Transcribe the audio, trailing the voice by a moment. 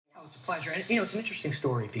pleasure. And, you know, it's an interesting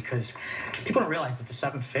story because people don't realize that the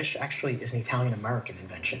seven fish actually is an Italian-American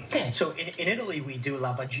invention. So in Italy, we do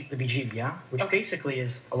la vigilia, which basically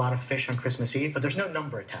is a lot of fish on Christmas Eve, but there's no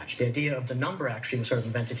number attached. The idea of the number actually was sort of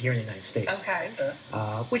invented here in the United States. Okay.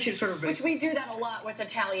 Which is sort of... Which we do that a lot with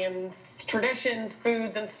Italian traditions,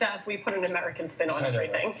 foods, and stuff. We put an American spin on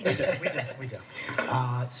everything. We do.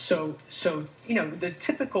 So, you know, the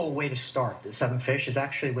typical way to start the seven fish is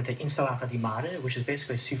actually with the insalata di mare, which is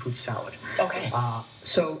basically a seafood salad. Okay.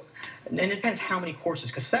 And it depends how many courses,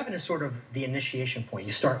 because 7 is sort of the initiation point.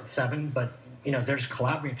 You start at 7, but you know, there's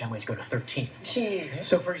Calabrian families go to 13. Jeez.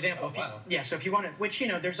 So, for example, so if you want to, which, you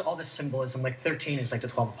know, there's all this symbolism, like 13 is like the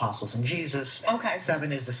 12 apostles and Jesus. Okay.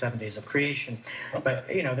 7 is the 7 days of creation.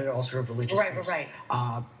 But, you know, they're all sort of religious things. Right.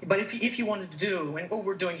 But if you wanted to do, and what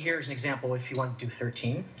we're doing here is an example, if you wanted to do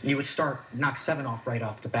 13, you would knock 7 off right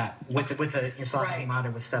off the bat with the insalata di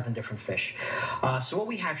mare with 7 different fish. So what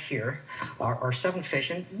we have here are 7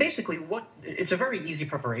 fish, and basically it's a very easy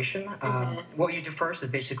prepreration. What you do first is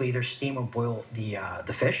basically either steam or boil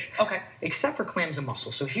the fish. Okay. Except for clams and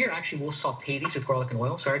mussels. So here, actually, we'll saute these with garlic and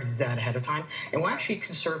oil. So I already did that ahead of time. And we'll actually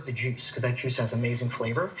conserve the juice, because that juice has amazing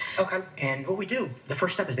flavor. Okay. And what we do, the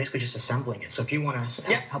first step is basically just assembling it. So if you want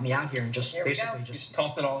to help me out here and just basically just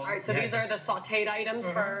toss it all. All right, so these are the sauteed items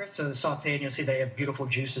first. So the sauteed, you'll see they have beautiful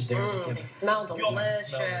juices there. They smell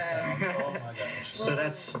delicious. Oh my gosh. So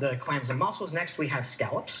that's the clams and mussels. Next, we have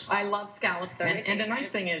scallops. I love scallops. And the nice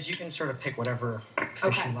thing is you can sort of pick whatever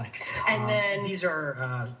fish you like. And then these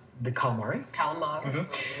are the calamari.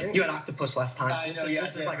 You had octopus last time. I know,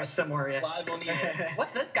 this is like a similar.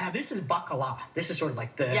 What's this guy? Now, this is bacala. This is sort of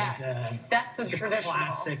like the that's the traditional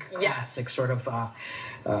classic sort of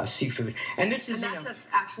seafood. And this is that's an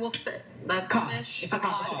actual fish. That's cod. fish. It's a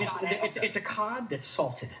cod. It's a cod that's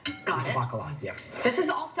salted. Got it. Bacala. Yeah. This is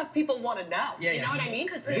all stuff people want to know. Yeah, you know what I mean?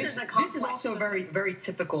 Because this is a complex. This is also very, very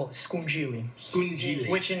typical scungili. Scungili.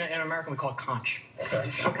 Which in American we call conch.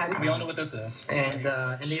 Okay. We all know what this is. And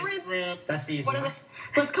these, shrimp. that's the easy What are one.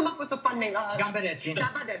 Let's come up with a fun name. Gamberetti.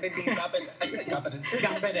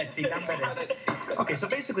 Gamberetti. Okay, so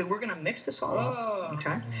basically we're going to mix this all up.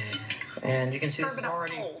 Okay. And you can see this is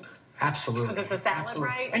already cold. Absolutely. Because it's a salad,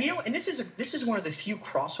 right? And you know, and this is one of the few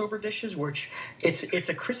crossover dishes which it's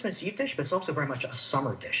a Christmas Eve dish, but it's also very much a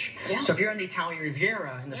summer dish. Yeah. So if you're on the Italian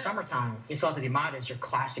Riviera in the summertime, insalata di mare is your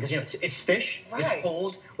classic. Because, you know, it's fish, it's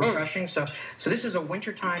cold, refreshing. So this is a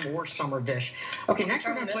wintertime or summer dish. Okay, next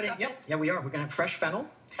we're going to put in, we are. We're going to have fresh fennel.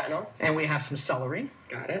 And we have some celery.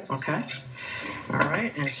 Got it. Okay. All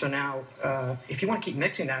right. And so now, if you want to keep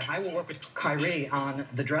mixing that, I will work with Khiree on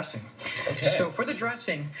the dressing. Okay. So for the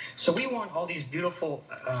dressing, so we want all these beautiful,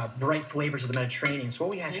 bright flavors of the Mediterranean. So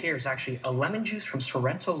what we have here is actually a lemon juice from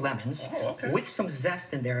Sorrento lemons with some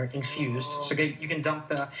zest in there infused. So you can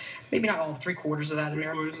dump maybe not all 3/4 of that in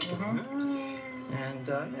there. And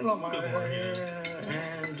a little more.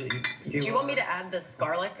 And do you want me to add this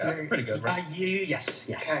garlic? That's pretty good, right? Yes.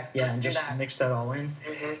 Okay, yeah, and just mix that all in.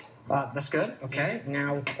 That's good. Okay,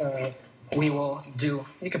 now we will do.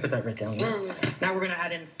 You can put that right down there. Now we're going to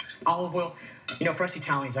add in olive oil. You know, for us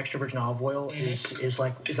Italians, extra virgin olive oil is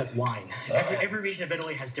like wine. Every region of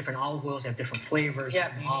Italy has different olive oils. They have different flavors,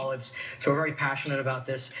 different olives. So we're very passionate about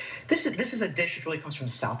this. This is a dish that really comes from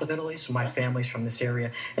the south of Italy. So my family's from this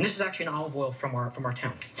area, and this is actually an olive oil from our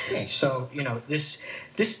town. So you know, this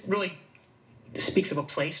really speaks of a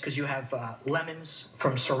place because you have lemons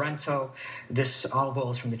from Sorrento. This olive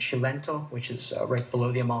oil is from the Cilento, which is right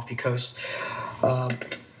below the Amalfi Coast.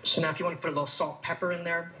 So now, if you want to put a little salt, pepper in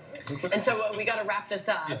there. And so we got to wrap this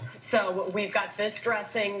up. So we've got this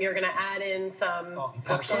dressing. You're going to add in some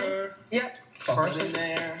parsley. Yep. Parsley in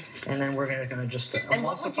there. And then we're going to just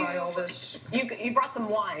emulsify all this. You brought some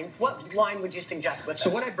wines. What wine would you suggest with this?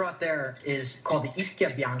 So what I brought there is called the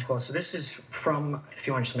Ischia Bianco. So this is from, if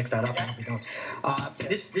you want to just mix that up,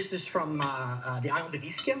 this is from the island of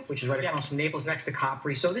Ischia, which is right across from Naples, next to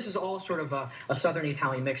Capri. So this is all sort of a southern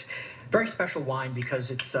Italian mix. Very special wine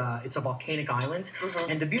because it's a volcanic island.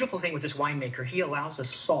 And the beautiful thing with this winemaker, he allows the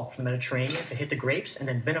salt from the Mediterranean to hit the grapes and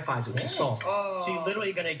then vinifies it with the salt. So you're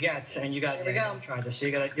literally going to get, and you got to try this. So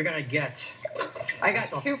you're going to get. I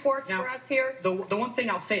got 2 forks for us here. The one thing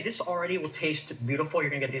I'll say, this already will taste beautiful. You're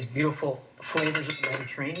going to get these beautiful flavors of the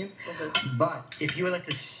Mediterranean. But if you would let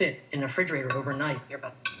this sit in the refrigerator overnight,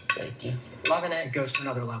 Loving it. It goes to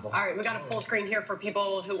another level. All right, we got a full screen here for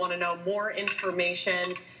people who want to know more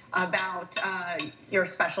information about your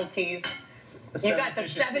specialties. You got the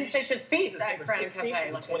 7 Fishes Feast at Gran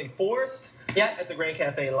Caffè. The 24th. Yep. At the Gran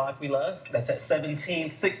Caffè L'Aquila. That's at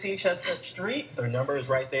 1716 Chestnut Street. Their number is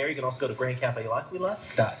right there. You can also go to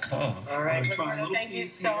grandcafelaquila.com. All right, Try a Riccardo, little thank you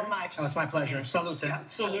piece so here. much. Oh, it's my pleasure. Salute.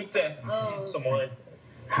 Salute. Oh. Someone.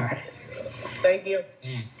 All right. Thank you.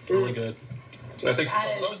 Really good. I think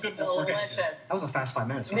That it's always is good for working. delicious. That was a fast 5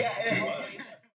 minutes. Right? Yeah.